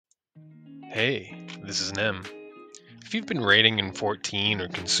Hey, this is Nem. If you've been raiding in 14 or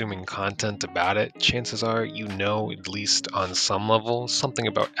consuming content about it, chances are you know, at least on some level, something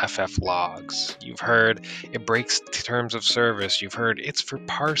about FFLogs. You've heard it breaks terms of service, you've heard it's for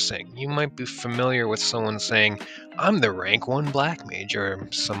parsing. You might be familiar with someone saying, I'm the rank 1 Blackmage,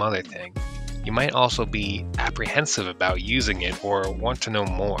 or some other thing. You might also be apprehensive about using it or want to know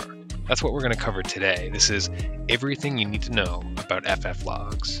more. That's what we're going to cover today. This is everything you need to know about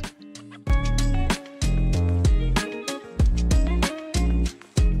FFLogs.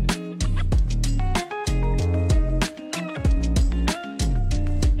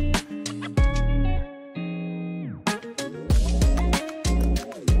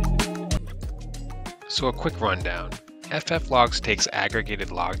 So a quick rundown. FFLogs takes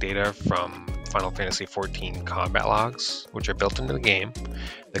aggregated log data from Final Fantasy XIV combat logs, which are built into the game.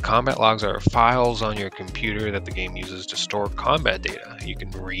 The combat logs are files on your computer that the game uses to store combat data. You can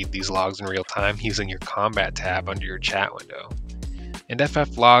read these logs in real time using your combat tab under your chat window. And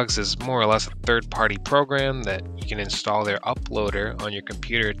FFLogs is more or less a third-party program that you can install their uploader on your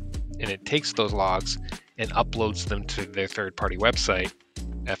computer, and it takes those logs and uploads them to their third-party website,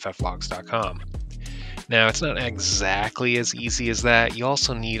 FFLogs.com. Now, it's not exactly as easy as that. You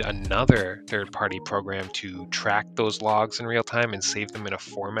also need another third-party program to track those logs in real time and save them in a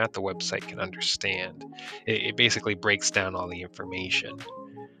format the website can understand. It basically breaks down all the information.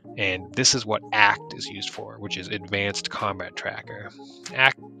 And this is what ACT is used for, which is Advanced Combat Tracker.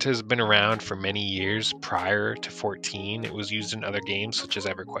 ACT has been around for many years prior to 14. It was used in other games such as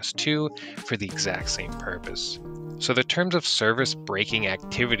EverQuest 2 for the exact same purpose. So the terms of service breaking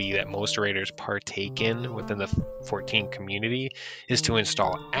activity that most raiders partake in within the 14 community is to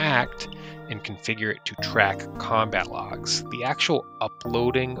install ACT and configure it to track combat logs. The actual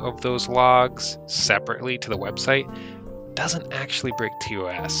uploading of those logs separately to the website doesn't actually break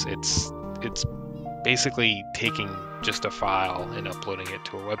TOS. It's basically taking just a file and uploading it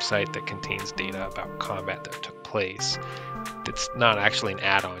to a website that contains data about combat that took place. It's not actually an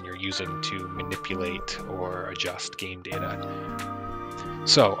add-on you're using to manipulate or adjust game data.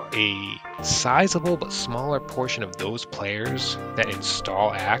 So a sizable but smaller portion of those players that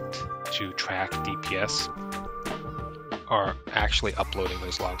install ACT to track DPS are actually uploading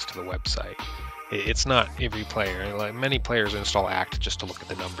those logs to the website. It's not every player. Like many players install ACT just to look at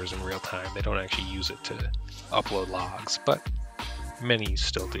the numbers in real time. They don't actually use it to upload logs, but many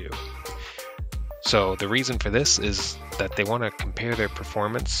still do. So the reason for this is that they want to compare their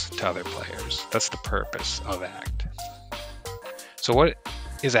performance to other players. That's the purpose of ACT. So what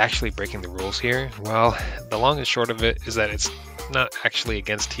is actually breaking the rules here? Well, the long and short of it is that it's not actually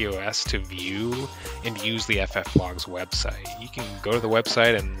against TOS to view and use the FFLogs website. You can go to the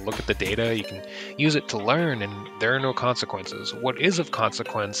website and look at the data, you can use it to learn, and there are no consequences. What is of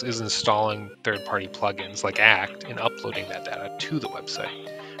consequence is installing third-party plugins like ACT and uploading that data to the website.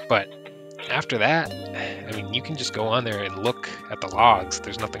 But after that, I mean, you can just go on there and look at the logs.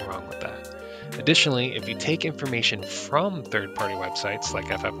 There's nothing wrong with that. Additionally, if you take information from third-party websites like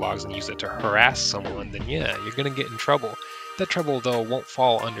FFLogs and use it to harass someone, then yeah, you're going to get in trouble. That trouble, though, won't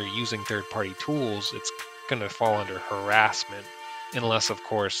fall under using third-party tools. It's going to fall under harassment, unless, of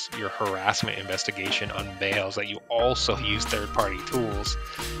course, your harassment investigation unveils that you also use third-party tools.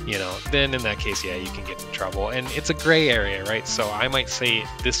 Then in that case, yeah, you can get in trouble. And it's a gray area, right? So I might say it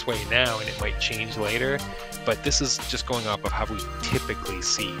this way now, and it might change later. But this is just going off of how we typically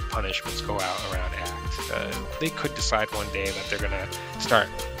see punishments go out around ACT. They could decide one day that they're going to start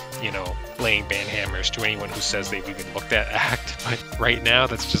laying ban hammers to anyone who says they've even looked at ACT, but right now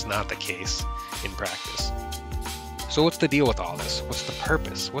that's just not the case in practice. So what's the deal with all this? What's the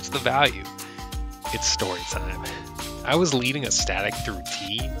purpose? What's the value? It's story time. I was leading a static through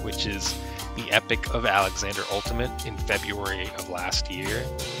T, which is the Epic of Alexander Ultimate, in February of last year,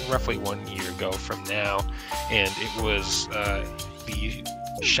 roughly 1 year ago from now, and it was the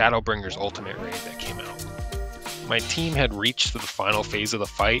Shadowbringers Ultimate raid that came out. My team had reached the final phase of the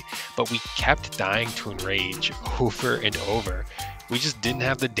fight, but we kept dying to enrage over and over. We just didn't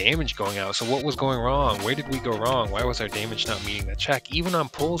have the damage going out. So what was going wrong? Where did we go wrong? Why was our damage not meeting the check? Even on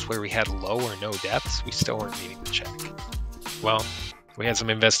pulls where we had low or no deaths, we still weren't meeting the check. Well, we had some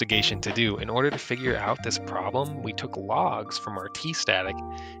investigation to do. In order to figure out this problem, we took logs from our T-static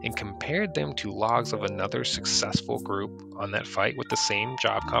and compared them to logs of another successful group on that fight with the same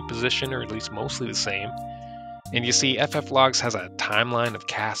job composition, or at least mostly the same. And you see, FFLogs has a timeline of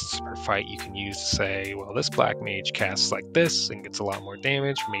casts per fight you can use to say, well, this Blackmage casts like this and gets a lot more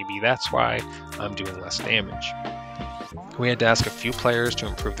damage. Maybe that's why I'm doing less damage. We had to ask a few players to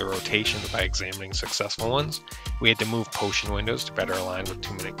improve their rotations by examining successful ones. We had to move potion windows to better align with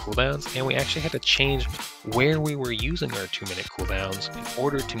 2-minute cooldowns, and we actually had to change where we were using our 2-minute cooldowns in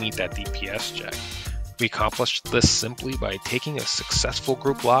order to meet that DPS check. We accomplished this simply by taking a successful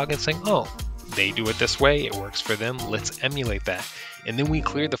group log and saying, oh, they do it this way, it works for them, let's emulate that. And then we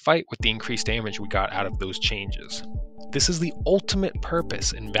cleared the fight with the increased damage we got out of those changes. This is the ultimate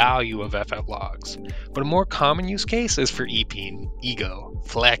purpose and value of FFLogs, but a more common use case is for EPing, ego,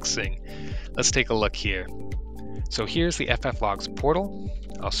 flexing. Let's take a look here. So here's the FFLogs portal.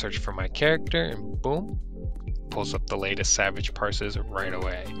 I'll search for my character and boom, pulls up the latest Savage parses right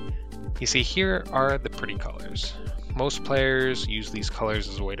away. You see, here are the pretty colors. Most players use these colors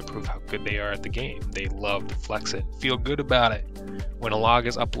as a way to prove how good they are at the game. They love to flex it, feel good about it. When a log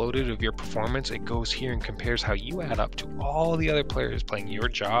is uploaded of your performance, it goes here and compares how you add up to all the other players playing your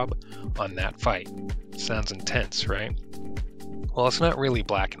job on that fight. Sounds intense, right? Well, it's not really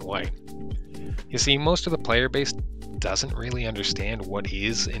black and white. You see, most of the player base doesn't really understand what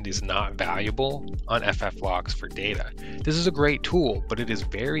is and is not valuable on FFLogs for data. This is a great tool, but it is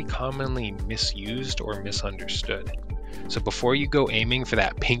very commonly misused or misunderstood. So before you go aiming for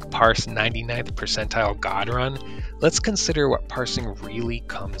that pink parse 99th percentile god run, let's consider what parsing really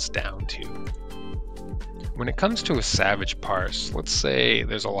comes down to. When it comes to a savage parse, let's say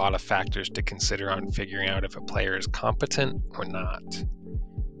there's a lot of factors to consider on figuring out if a player is competent or not.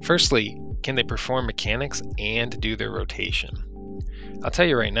 Firstly, can they perform mechanics and do their rotation? I'll tell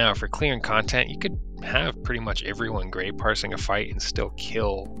you right now, for clearing content, you could have pretty much everyone grade parsing a fight and still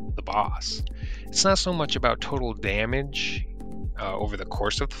kill the boss. It's not so much about total damage over the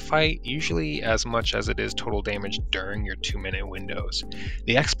course of the fight, usually as much as it is total damage during your 2-minute windows.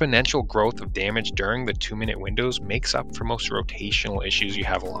 The exponential growth of damage during the 2-minute windows makes up for most rotational issues you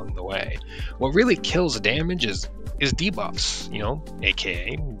have along the way. What really kills damage is debuffs,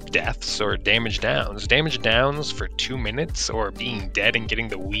 aka deaths or damage downs. Damage downs for 2 minutes or being dead and getting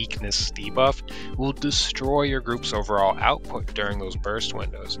the weakness debuff will destroy your group's overall output during those burst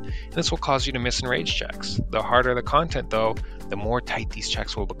windows. This will cause you to miss enrage checks. The harder the content though, the more tight these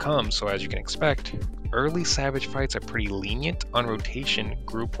checks will become, so as you can expect, early Savage fights are pretty lenient on rotation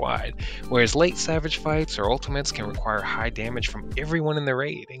group-wide, whereas late Savage fights or ultimates can require high damage from everyone in the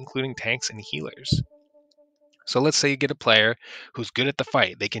raid, including tanks and healers. So let's say you get a player who's good at the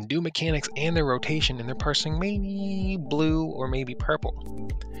fight. They can do mechanics and their rotation, and they're parsing maybe blue or maybe purple.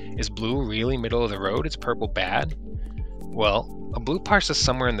 Is blue really middle of the road? Is purple bad? Well, a blue parse is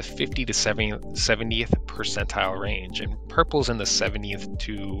somewhere in the 50 to 70th percentile range, and purple's in the 70th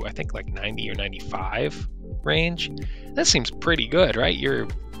to, I think, like 90 or 95 range. That seems pretty good, right? You're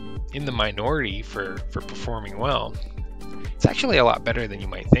in the minority for performing well. It's actually a lot better than you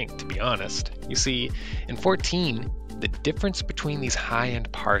might think, to be honest. You see, in 14, the difference between these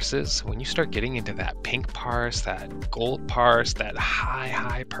high-end parses, when you start getting into that pink parse, that gold parse, that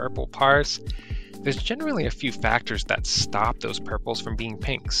high purple parse, there's generally a few factors that stop those purples from being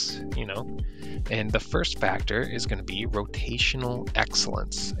pinks, And the first factor is going to be rotational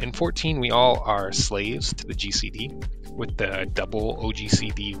excellence. In 14, we all are slaves to the GCD with the double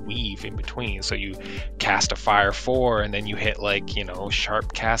OGCD weave in between. So you cast a Fire 4 and then you hit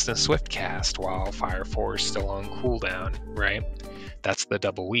Sharp Cast and Swift Cast while Fire 4 is still on cooldown, right? That's the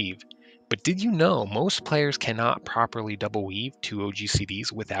double weave. But did you know most players cannot properly double weave 2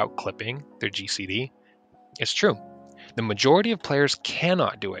 OGCDs without clipping their GCD? It's true. The majority of players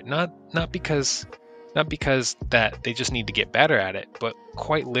cannot do it, not because that they just need to get better at it, but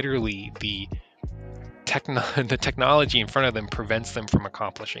quite literally the technology in front of them prevents them from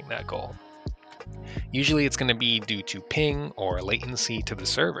accomplishing that goal. Usually it's going to be due to ping or latency to the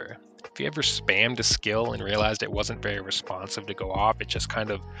server. If you ever spammed a skill and realized it wasn't very responsive to go off, it just kind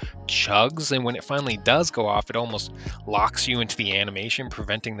of chugs, and when it finally does go off, it almost locks you into the animation,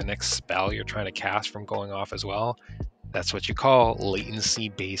 preventing the next spell you're trying to cast from going off as well. That's what you call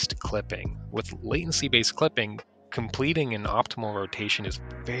latency-based clipping. With latency-based clipping, completing an optimal rotation is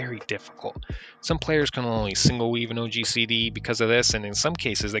very difficult. Some players can only single weave an OGCD because of this, and in some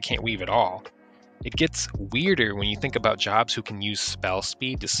cases they can't weave at all. It gets weirder when you think about jobs who can use spell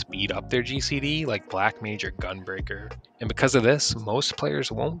speed to speed up their GCD, like Blackmage or Gunbreaker. And because of this, most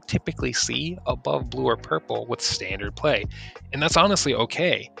players won't typically see above blue or purple with standard play. And that's honestly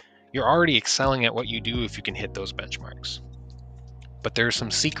okay. You're already excelling at what you do if you can hit those benchmarks. But there are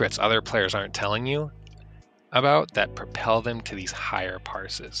some secrets other players aren't telling you about that propel them to these higher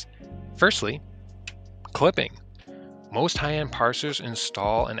parses. Firstly, clipping. Most high-end parsers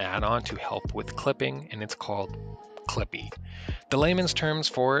install an add-on to help with clipping, and it's called clippy. The layman's terms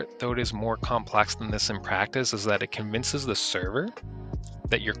for it, though it is more complex than this in practice, is that it convinces the server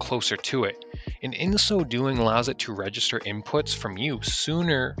that you're closer to it, and in so doing allows it to register inputs from you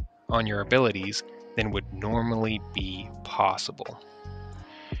sooner on your abilities than would normally be possible.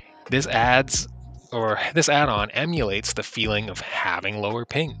 This add-on emulates the feeling of having lower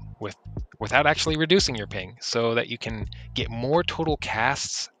ping without actually reducing your ping, so that you can get more total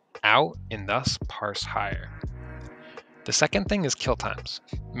casts out and thus parse higher. The second thing is kill times.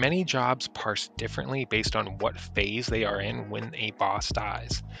 Many jobs parse differently based on what phase they are in when a boss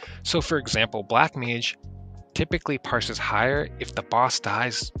dies. So for example, Blackmage typically parses higher if the boss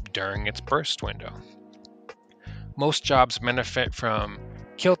dies during its burst window. Most jobs benefit from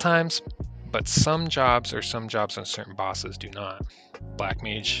kill times, but some jobs and certain bosses do not.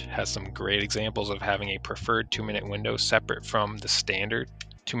 Blackmage has some great examples of having a preferred 2-minute window separate from the standard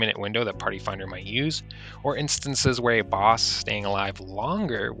 2-minute window that Party Finder might use, or instances where a boss staying alive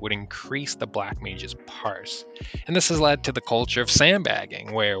longer would increase the Blackmage's parse. And this has led to the culture of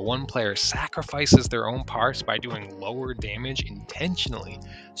sandbagging, where one player sacrifices their own parse by doing lower damage intentionally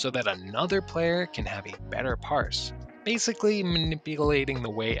so that another player can have a better parse, basically manipulating the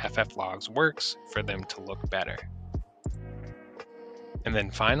way FFLogs works for them to look better. And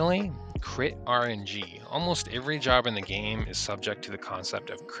then finally, crit RNG. Almost every job in the game is subject to the concept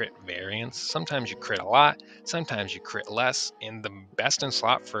of crit variance. Sometimes you crit a lot, sometimes you crit less, and the best in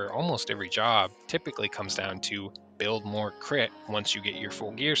slot for almost every job typically comes down to build more crit once you get your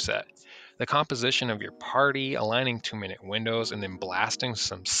full gear set. The composition of your party, aligning 2-minute windows, and then blasting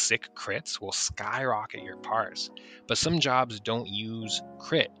some sick crits will skyrocket your parse. But some jobs don't use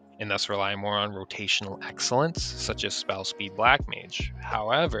crit, and thus rely more on rotational excellence, such as Spell Speed Blackmage.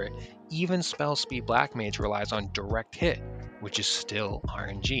 However, even Spell Speed Blackmage relies on direct hit, which is still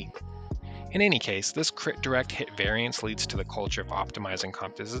RNG. In any case, this crit direct hit variance leads to the culture of optimizing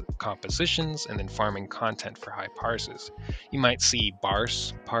compositions and then farming content for high parses. You might see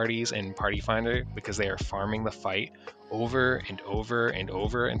Barse parties in Party Finder because they are farming the fight over and over and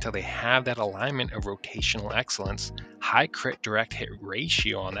over until they have that alignment of rotational excellence, high crit direct hit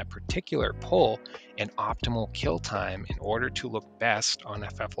ratio on that particular pull, and optimal kill time in order to look best on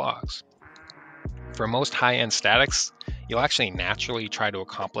FFLogs. For most high-end statics, you'll actually naturally try to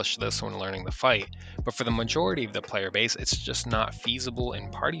accomplish this when learning the fight, but for the majority of the player base, it's just not feasible in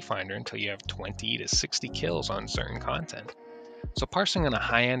Party Finder until you have 20 to 60 kills on certain content. So parsing on a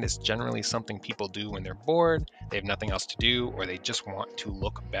high end is generally something people do when they're bored, they have nothing else to do, or they just want to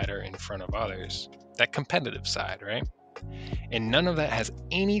look better in front of others. That competitive side, right? And none of that has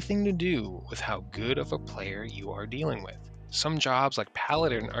anything to do with how good of a player you are dealing with. Some jobs like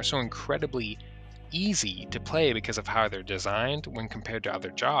Paladin are so incredibly easy to play because of how they're designed when compared to other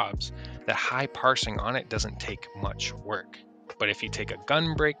jobs that high parsing on it doesn't take much work. But if you take a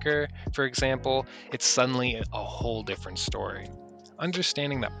Gunbreaker, for example, it's suddenly a whole different story.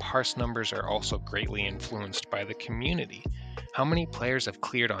 Understanding that parse numbers are also greatly influenced by the community. How many players have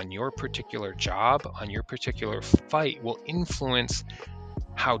cleared on your particular job, on your particular fight, will influence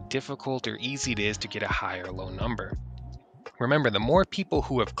how difficult or easy it is to get a high or low number. Remember, the more people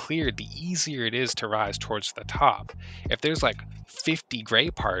who have cleared, the easier it is to rise towards the top. If there's like 50 gray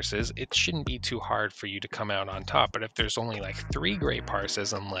parses, it shouldn't be too hard for you to come out on top. But if there's only like 3 gray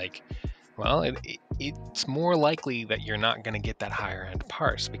parses, it's more likely that you're not going to get that higher end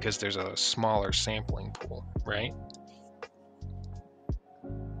parse because there's a smaller sampling pool, right?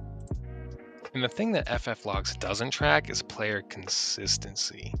 And the thing that FFLogs doesn't track is player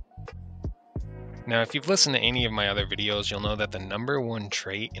consistency. Now, if you've listened to any of my other videos, you'll know that the number one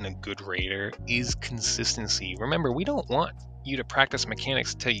trait in a good raider is consistency. Remember, we don't want you to practice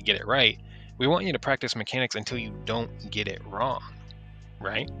mechanics until you get it right. We want you to practice mechanics until you don't get it wrong,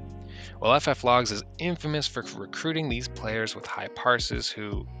 right? Well, FFLogs is infamous for recruiting these players with high parses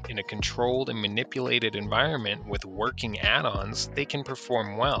who, in a controlled and manipulated environment with working add-ons, they can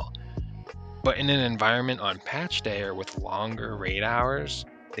perform well. But in an environment on patch day or with longer raid hours,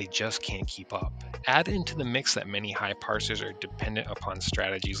 they just can't keep up. Add into the mix that many high parsers are dependent upon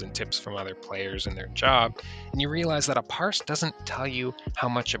strategies and tips from other players in their job, and you realize that a parse doesn't tell you how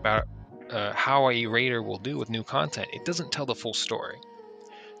much about how a raider will do with new content. It doesn't tell the full story.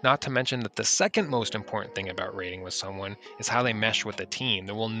 Not to mention that the second most important thing about raiding with someone is how they mesh with the team.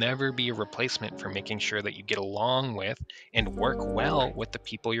 There will never be a replacement for making sure that you get along with and work well with the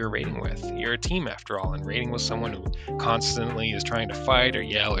people you're raiding with. You're a team after all, and raiding with someone who constantly is trying to fight or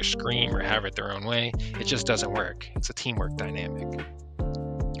yell or scream or have it their own way, it just doesn't work. It's a teamwork dynamic.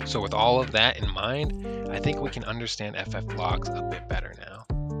 So with all of that in mind, I think we can understand FFLogs a bit better now.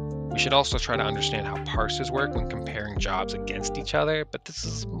 We should also try to understand how parses work when comparing jobs against each other, but this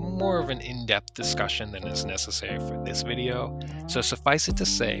is more of an in-depth discussion than is necessary for this video. So suffice it to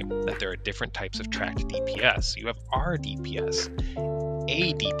say that there are different types of tracked DPS. You have RDPS,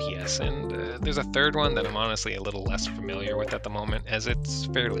 ADPS, and there's a third one that I'm honestly a little less familiar with at the moment, as it's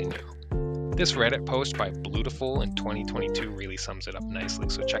fairly new. This Reddit post by Blutiful in 2022 really sums it up nicely,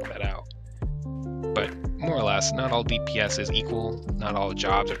 so check that out. But more or less, not all DPS is equal, not all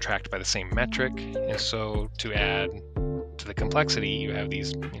jobs are tracked by the same metric, and so to add to the complexity, you have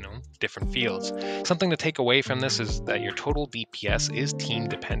these, different fields. Something to take away from this is that your total DPS is team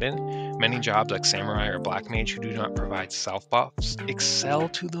dependent. Many jobs like Samurai or Blackmage who do not provide self buffs excel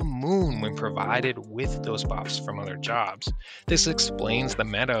to the moon when provided with those buffs from other jobs. This explains the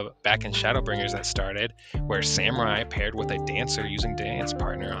meta back in Shadowbringers that started, where Samurai paired with a dancer using dance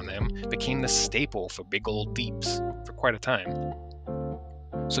partner on them became the staple for big old deeps for quite a time.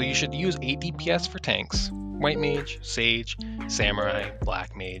 So you should use ADPS for tanks, White Mage, Sage, Samurai,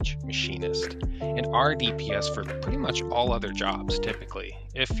 Black Mage, Machinist, and RDPS for pretty much all other jobs typically.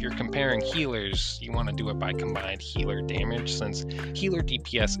 If you're comparing healers, you want to do it by combined healer damage, since healer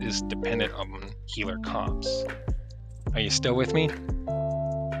DPS is dependent on healer comps. Are you still with me?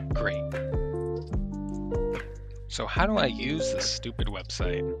 Great. So how do I use this stupid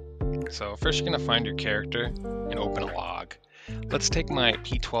website? So first you're going to find your character and open a log. Let's take my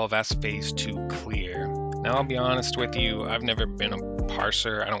P12S Phase 2 clear. Now I'll be honest with you, I've never been a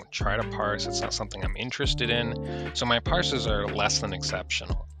parser. I don't try to parse, it's not something I'm interested in, so my parses are less than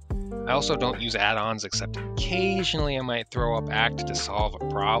exceptional. I also don't use add-ons, except occasionally I might throw up Act to solve a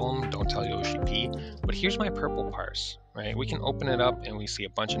problem, don't tell Yoshi P, but here's my purple parse, right? We can open it up and we see a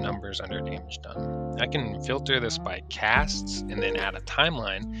bunch of numbers under damage done. I can filter this by casts and then add a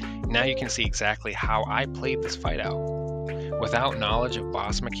timeline. Now you can see exactly how I played this fight out. Without knowledge of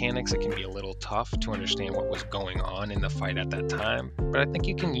boss mechanics, it can be a little tough to understand what was going on in the fight at that time, but I think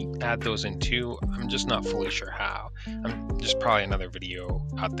you can add those in too. I'm just not fully sure how. There's probably another video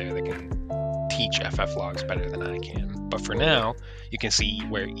out there that can teach FFLogs better than I can. But for now, you can see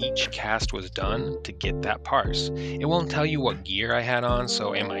where each cast was done to get that parse. It won't tell you what gear I had on,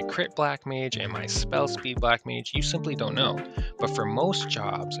 so am I crit Black Mage, am I spell speed Black Mage? You simply don't know. But for most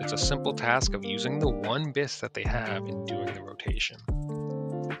jobs, it's a simple task of using the one bis that they have and doing the rotation.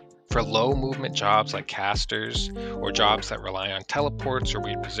 For low movement jobs like casters, or jobs that rely on teleports or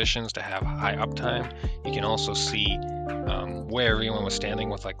weird positions to have high uptime, you can also see where everyone was standing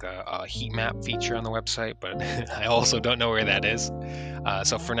with like a heat map feature on the website, but I also don't know where that is.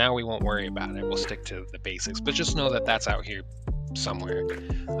 So for now, we won't worry about it. We'll stick to the basics, but just know that that's out here somewhere.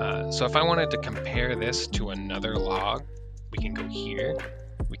 So if I wanted to compare this to another log, we can go here.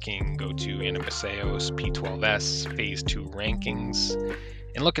 We can go to Animaseos, P12S, Phase 2 rankings,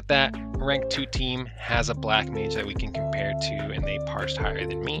 and look at that. Rank 2 team has a Black Mage that we can compare to, and they parsed higher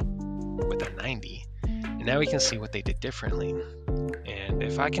than me with a 90. And now we can see what they did differently. And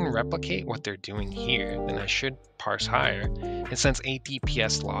if I can replicate what they're doing here, then I should parse higher. And since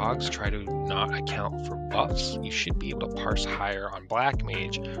ADPS logs try to not account for buffs, you should be able to parse higher on Black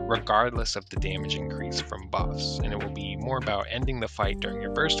Mage regardless of the damage increase from buffs. And it will be more about ending the fight during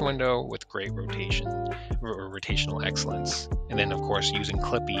your burst window with great rotation or rotational excellence. And then of course using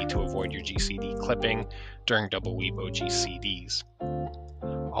Clippy to avoid your GCD clipping during double Weebo GCDs.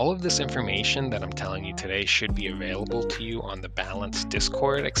 All of this information that I'm telling you today should be available to you on the Balance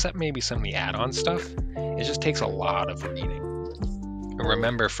Discord, except maybe some of the add-on stuff. It just takes a lot of reading. And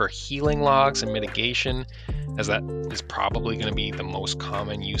remember, for healing logs and mitigation, as that is probably going to be the most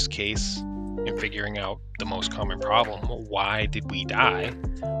common use case in figuring out the most common problem, why did we die,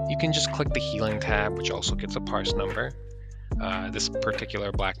 you can just click the healing tab, which also gets a parse number. This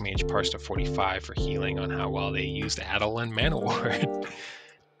particular Black Mage parsed a 45 for healing on how well they used Adel and Mana Ward.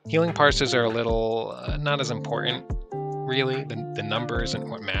 Healing parses are a little not as important, really. The number isn't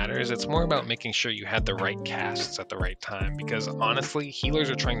what matters. It's more about making sure you had the right casts at the right time, because honestly, healers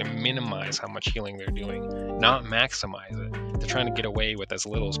are trying to minimize how much healing they're doing, not maximize it. They're trying to get away with as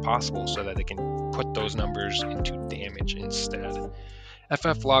little as possible so that they can put those numbers into damage instead.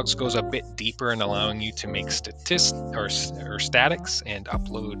 FFLogs goes a bit deeper in allowing you to make statistics or statics and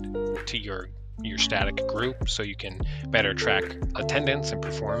upload to your static group, so you can better track attendance and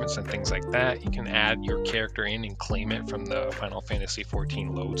performance and things like that. You can add your character in and claim it from the Final Fantasy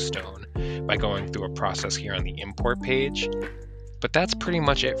XIV lodestone by going through a process here on the import page. But that's pretty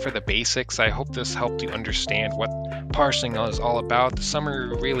much it for the basics. I hope this helped you understand what parsing is all about. The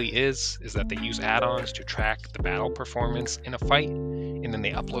summary really is that they use add-ons to track the battle performance in a fight, and then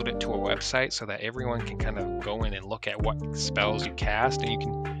they upload it to a website so that everyone can kind of go in and look at what spells you cast, and you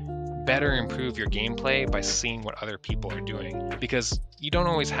can better improve your gameplay by seeing what other people are doing, because you don't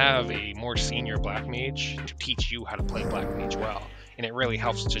always have a more senior Blackmage to teach you how to play Blackmage well, and it really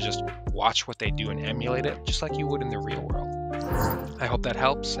helps to just watch what they do and emulate it just like you would in the real world. I hope that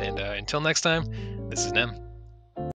helps, and until next time, this is Nem.